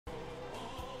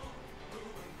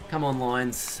Come on,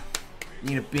 Lions.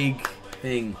 Need a big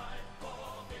thing.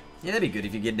 Yeah, that'd be good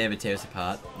if you could never tear us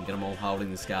apart and get them all holding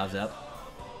the scarves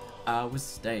up. I was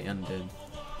standing.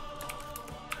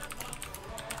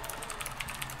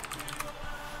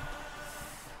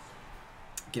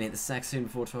 Getting at the sack soon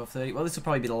before 12:30. Well, this will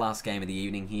probably be the last game of the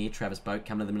evening here. Travis Boak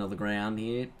coming to the middle of the ground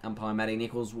here. Umpire Matty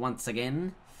Nichols once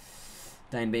again.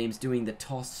 Dane Beams doing the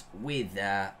toss with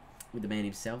the man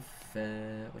himself.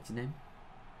 What's his name?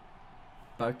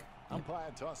 Boak. Umpire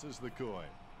tosses the coin.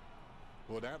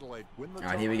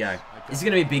 Alright, here we go. This is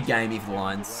going to be a big game here for the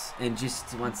Lions. And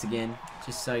just, once again,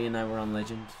 just so you know, we're on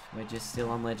Legend. We're just still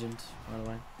on Legend, by the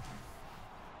way.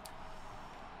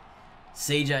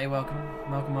 CJ, welcome.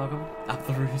 Welcome. Up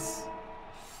the roos.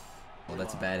 Well,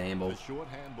 that's a bad handball.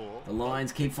 The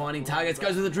Lions keep finding targets.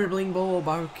 Goes with a dribbling ball.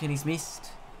 Boak, and he's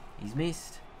missed. He's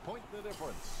missed. Point the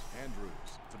difference. Andrews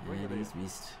to bring and it he's in.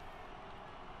 Missed.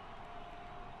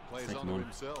 Plays on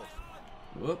himself.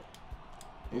 Whoop.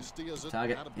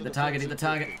 Target. Hit the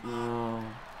target. Oh.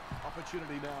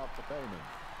 Opportunity now for payment.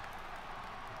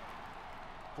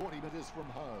 40 meters from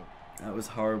home. That was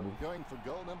horrible. Going for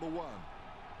goal number 1.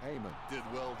 Heyman did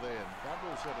well then.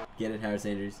 Get it, Harris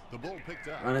Andrews. The ball picked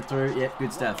up. Run it through. Yep,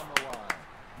 good stuff.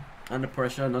 Under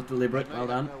pressure, not deliberate. Well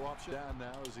done.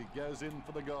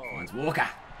 Lions Walker.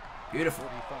 Beautiful.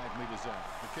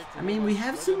 I mean, we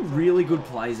have some really good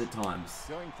plays at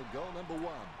times.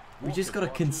 We just got to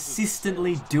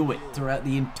consistently do it throughout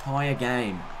the entire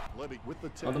game. At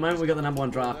the moment, we got the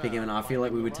 #1 draft pick, and I feel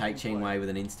like we would take Ching Wei in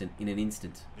an instant. They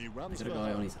got a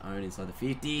guy on his own inside the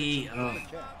 50. Oh.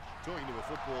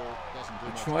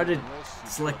 I tried to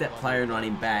select that player and run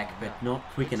him back, but not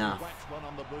quick enough.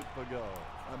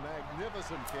 A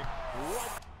magnificent kick.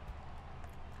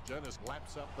 Jonas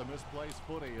laps up the misplaced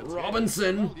footy.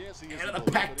 Robinson out of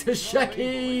the pack to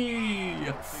Shaki. The kind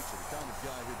of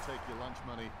guy who'd take your lunch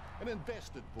money and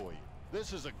invest it for you.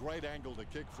 This is a great angle to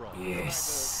kick from. Yes.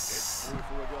 It's through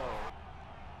for a goal.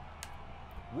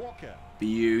 Walker.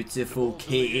 Beautiful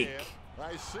kick.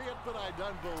 I see it, but I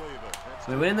don't believe it.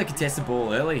 We're winning the contested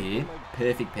ball early here.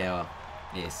 Perfect power.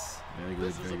 Yes. Very good,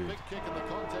 This is a big kick in the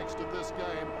context of this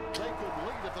game. They could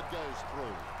lead if it goes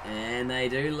through. And they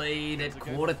do lead at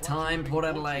quarter time, Port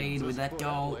Adelaide with that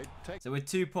goal. So we're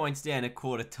 2 points down at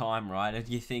quarter time, right? And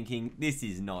you're thinking, this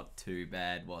is not too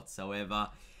bad whatsoever.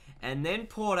 And then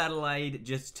Port Adelaide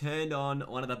just turned on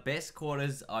one of the best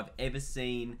quarters I've ever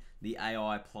seen the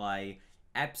AI play.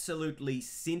 Absolutely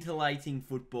scintillating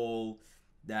football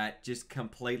that just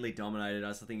completely dominated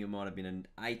us. I think it might have been an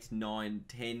 8, 9,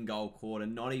 10 goal quarter.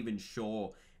 Not even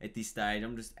sure at this stage.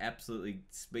 I'm just absolutely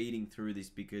speeding through this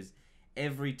because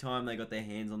every time they got their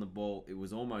hands on the ball, it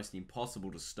was almost impossible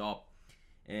to stop.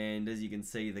 And as you can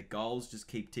see, the goals just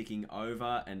keep ticking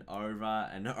over and over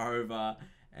and over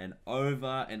and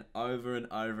over and over and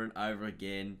over and over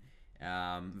again.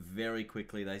 Very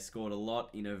quickly. They scored a lot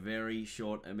in a very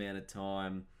short amount of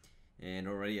time. And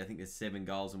already I think there's 7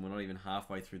 goals and we're not even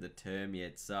halfway through the term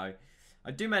yet. So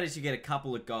I do manage to get a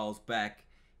couple of goals back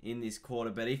in this quarter.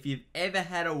 But if you've ever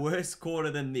had a worse quarter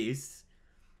than this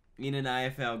in an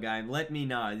AFL game, let me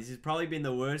know. This has probably been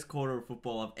the worst quarter of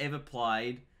football I've ever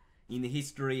played in the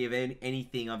history of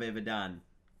anything I've ever done.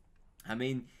 I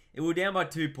mean, we were down by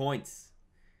 2 points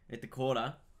at the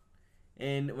quarter.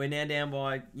 And we're now down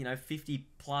by, 50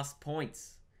 plus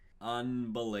points.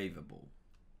 Unbelievable.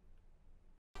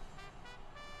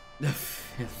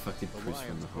 Fucking push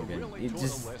from the whole game.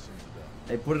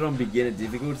 They put it on beginner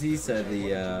difficulty so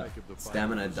the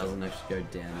stamina doesn't actually go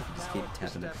down if you just keep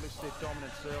tapping it.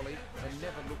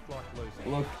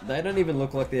 Look, they don't even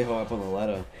look like they're high up on the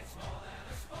ladder.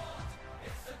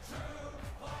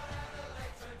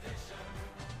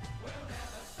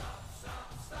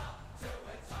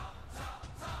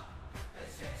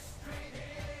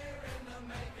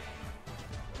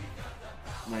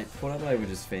 Mate, Port Adelaide were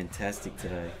just fantastic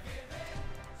today.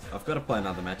 I've got to play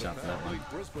another match after that one.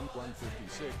 Brisbane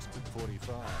 156 to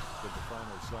 45 with the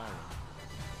final siren.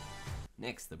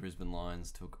 Next, the Brisbane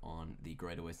Lions took on the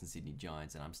Greater Western Sydney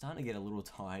Giants, and I'm starting to get a little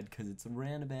tired because it's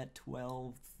around about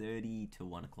 12:30 to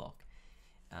 1 o'clock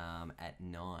at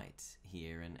night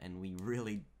here, and we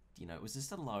really, it was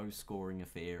just a low-scoring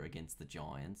affair against the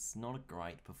Giants. Not a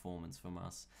great performance from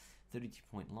us.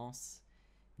 32-point loss.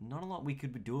 Not a lot we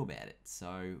could do about it.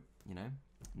 So,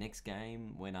 next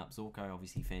game went up. Zorko,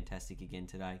 obviously fantastic again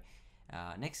today.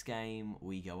 Next game,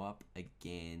 we go up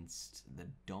against the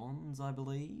Dons, I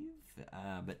believe.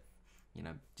 But,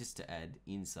 just to add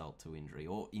insult to injury,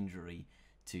 or injury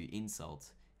to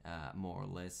insult, more or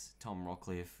less, Tom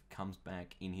Rockcliffe comes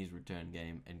back in his return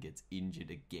game and gets injured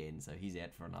again. So he's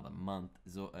out for another month.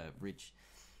 Rich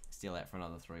still out for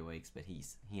another 3 weeks, but he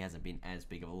hasn't been as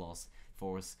big of a loss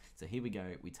for us. So here we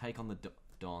go. We take on the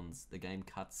Dons. The game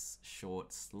cuts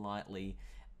short slightly,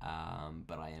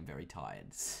 but I am very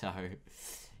tired, so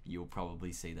you'll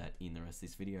probably see that in the rest of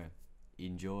this video.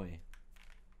 Enjoy.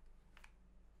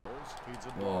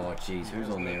 Oh, jeez, who's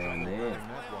on there?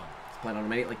 It's played on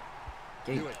immediately.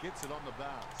 Hewitt gets it on the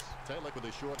bounce. Taylor with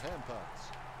a short hand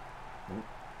pass.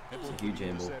 It's a huge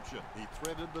handball. He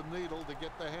threaded the needle to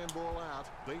get the handball out.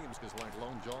 Beams, because like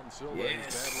Long John Silver,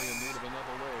 he's badly in need of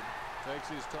another leg. Takes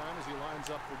his time as he lines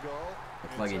up for goal.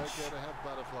 It's okay to have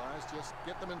butterflies. Just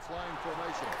get them in flying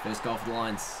formation. First goal for the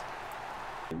Lions.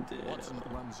 Watson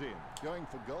runs in, going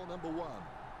for goal number 1.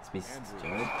 Smith,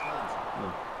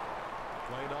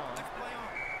 Played on.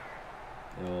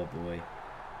 Oh boy.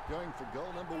 Going for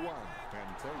goal number 1.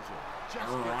 Fantasia.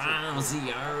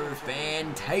 Razio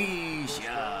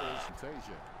Fantasia.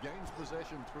 Fantasia gains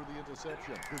possession through the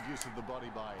interception. Good use of the body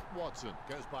by Watson.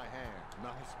 Goes by hand.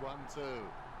 Nice one too.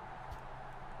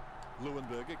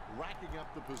 Leuenberger racking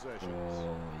up the possession.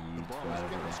 Oh, you Bombers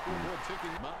get the scoreboard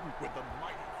ticking. Martin with the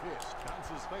mighty fist.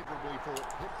 Bounces favourably for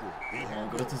Hipwood.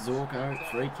 Got it to Zorko.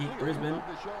 Free kick, Brisbane.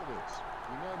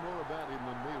 We know more about him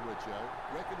than me, Richo.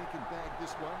 Reckon he can bag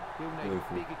this one? He'll need a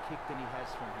bigger kick than he has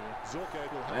from here. Zorko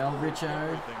will have well, Richo.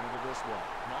 everything into this one.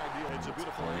 My deal. It's a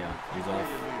beautiful He's off.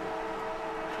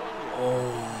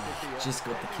 Oh, just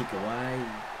got the kick away.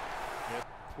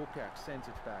 Bukak sends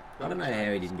it back. I don't know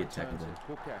how he didn't get tackled there.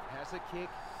 Bukak has a kick.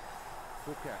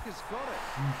 Bukak has got it.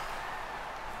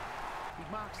 He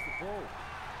marks the ball.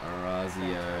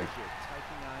 Razio.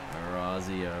 Taking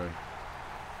aim.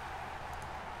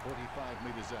 45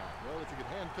 metres out. Well, if you could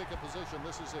hand-pick a position,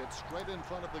 this is it. Straight in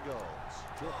front of the goals.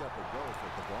 Took up a goal for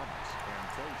the Bombers.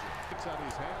 Fantasia picks out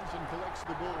his hands and collects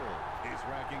the ball. He's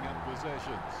racking up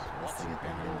possessions. Watson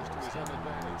handles to his own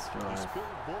advantage. The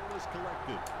spilled ball is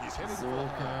collected. He's heading for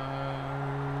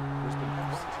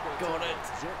Got it.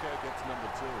 Zorko gets number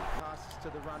 2. Passes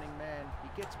to the running man. He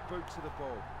gets boot to the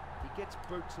ball. He gets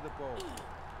boot to the ball.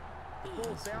 The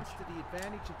ball bounced to the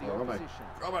advantage of the opposition.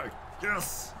 Robbo.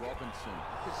 Yes. Robinson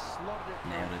has slotted it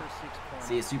Nailed down it. for a 6-point.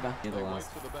 See you, Super. Get the last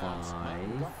for the 5. got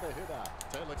the hit out.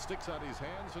 Taylor sticks out his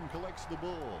hands and collects the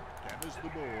ball. Gathers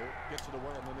the ball. Gets it away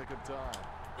in the nick of time.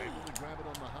 Able to grab it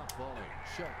on the half volley.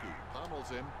 Shaki pummels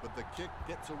him, but the kick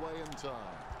gets away in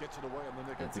time. Gets it away in the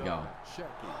nick of time.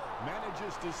 Shaki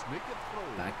manages to sneak it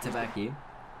through. Back to back here.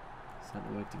 Starting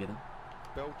to work together.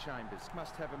 Bell Chambers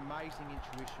must have amazing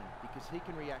intuition because he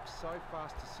can react so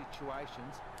fast to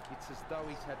situations, it's as though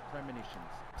he's had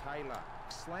premonitions. Taylor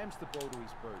slams the ball to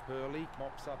his boot. Hurley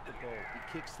mops up the ball. He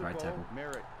kicks the ball. Tackle.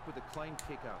 Merritt with a clean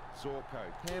kick up.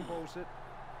 Zorko handballs it.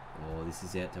 Oh, this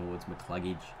is out towards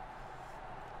McCluggage.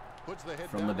 Puts the head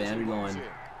from the boundary line.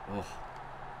 Oh.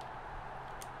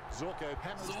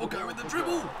 Zorko with the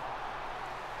dribble.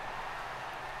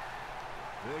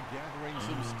 They're gathering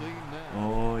some steam now.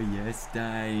 Oh, yes,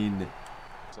 Dane.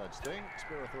 Such thing.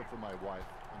 Spare a thought for my wife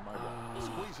and my wife.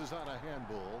 Squeezes out a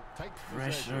handball. Takes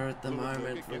pressure at the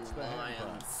moment for the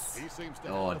Lions. He seems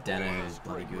to Danaher's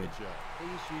bloody good.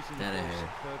 Danaher.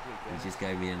 He just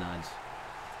gave me a nudge.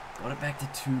 Got it back to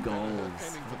 2 goals.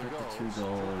 Got it back to 2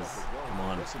 goals. Come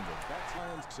on. That's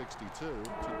Lions 62 to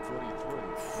 43.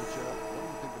 What do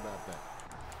you think about that?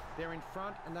 They're in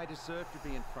front and they deserve to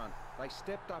be in front. They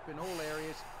stepped up in all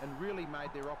areas and really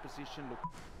made their opposition look.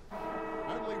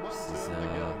 Only one turn to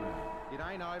go. It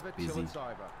ain't over till it's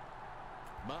over.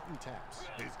 Martin taps.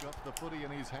 He's got the footy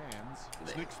in his hands.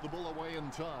 Sneaks the ball away in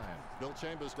time. Bill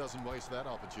Chambers doesn't waste that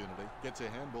opportunity. Gets a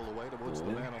handball away towards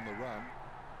the man on the run.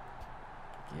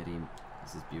 Get him.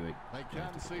 This is Buick. They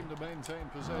can't seem to maintain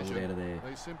possession. Out of there.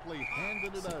 They simply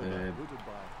handed it over. Booted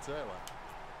by Taylor.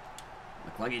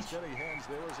 McCluggage. Steady hands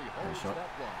there as he holds that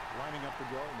one. Lining up the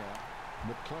goal now.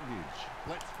 McCluggage.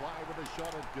 Let's fly with a shot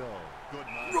at goal. Good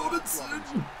man. Robinson.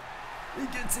 He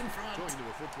gets in front. Talking to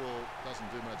a football doesn't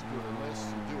do much good unless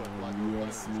you do it like the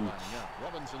opponent is lining up.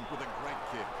 Robinson with a great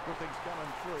kick. Good things coming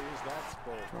through is that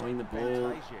ball. Throwing the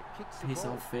ball. Piss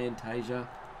off Fantasia.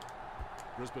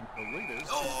 Brisbane leaders.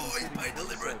 Oh, he's made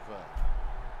deliberate.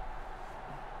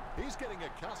 He's getting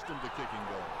accustomed to kicking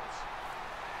goals.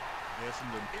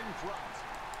 Essendon in front.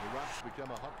 The Ruffs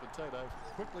become a hot potato,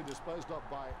 quickly disposed of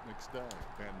by McStay.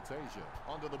 Fantasia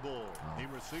onto the ball. He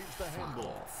receives the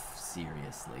handball.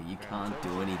 Seriously, you can't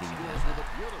do anything about with that. a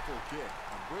beautiful kick.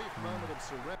 A brief moment of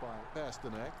surrender by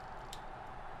Pasternak.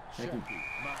 Shaki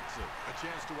marks it. A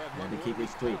chance to add one. Had to kick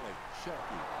it quick.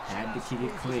 Had to kick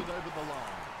it quick. Over the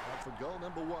line. Out for goal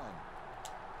number 1.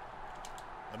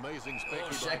 Amazing specky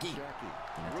by Shaki.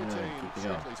 Routine,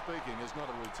 strictly speaking, is not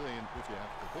a routine if you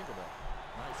have to think about it.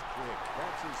 Nice kick.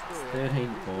 That's his third. 13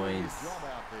 He's doing points. his job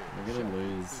out there. We're gonna Shaq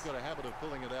lose. He's got a habit of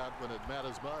pulling it out when it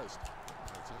matters most.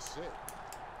 That's a set.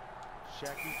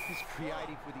 Shaqy is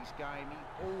creative with his game. He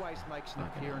always makes an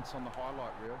appearance on the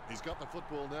highlight reel. He's got the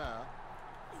football now.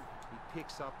 He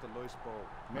picks up the loose ball.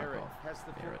 Merritt has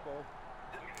the football.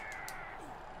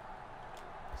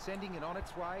 Sending it on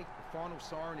its way. The final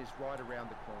siren is right around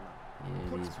the corner. Yeah,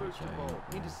 Puts it is through the ball.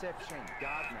 yeah. Interception.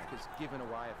 Gardner has given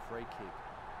away a free kick.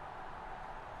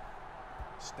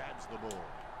 Stabs the ball.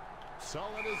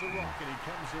 Solid as a rock, and he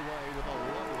comes away with a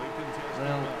lovely contested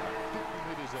Well, goal. 50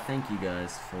 metres out. Thank you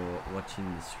guys for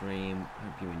watching the stream.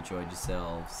 Hope you enjoyed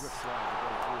yourselves.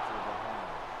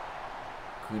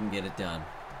 Couldn't get it done.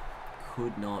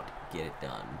 Could not get it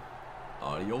done.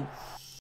 Adios.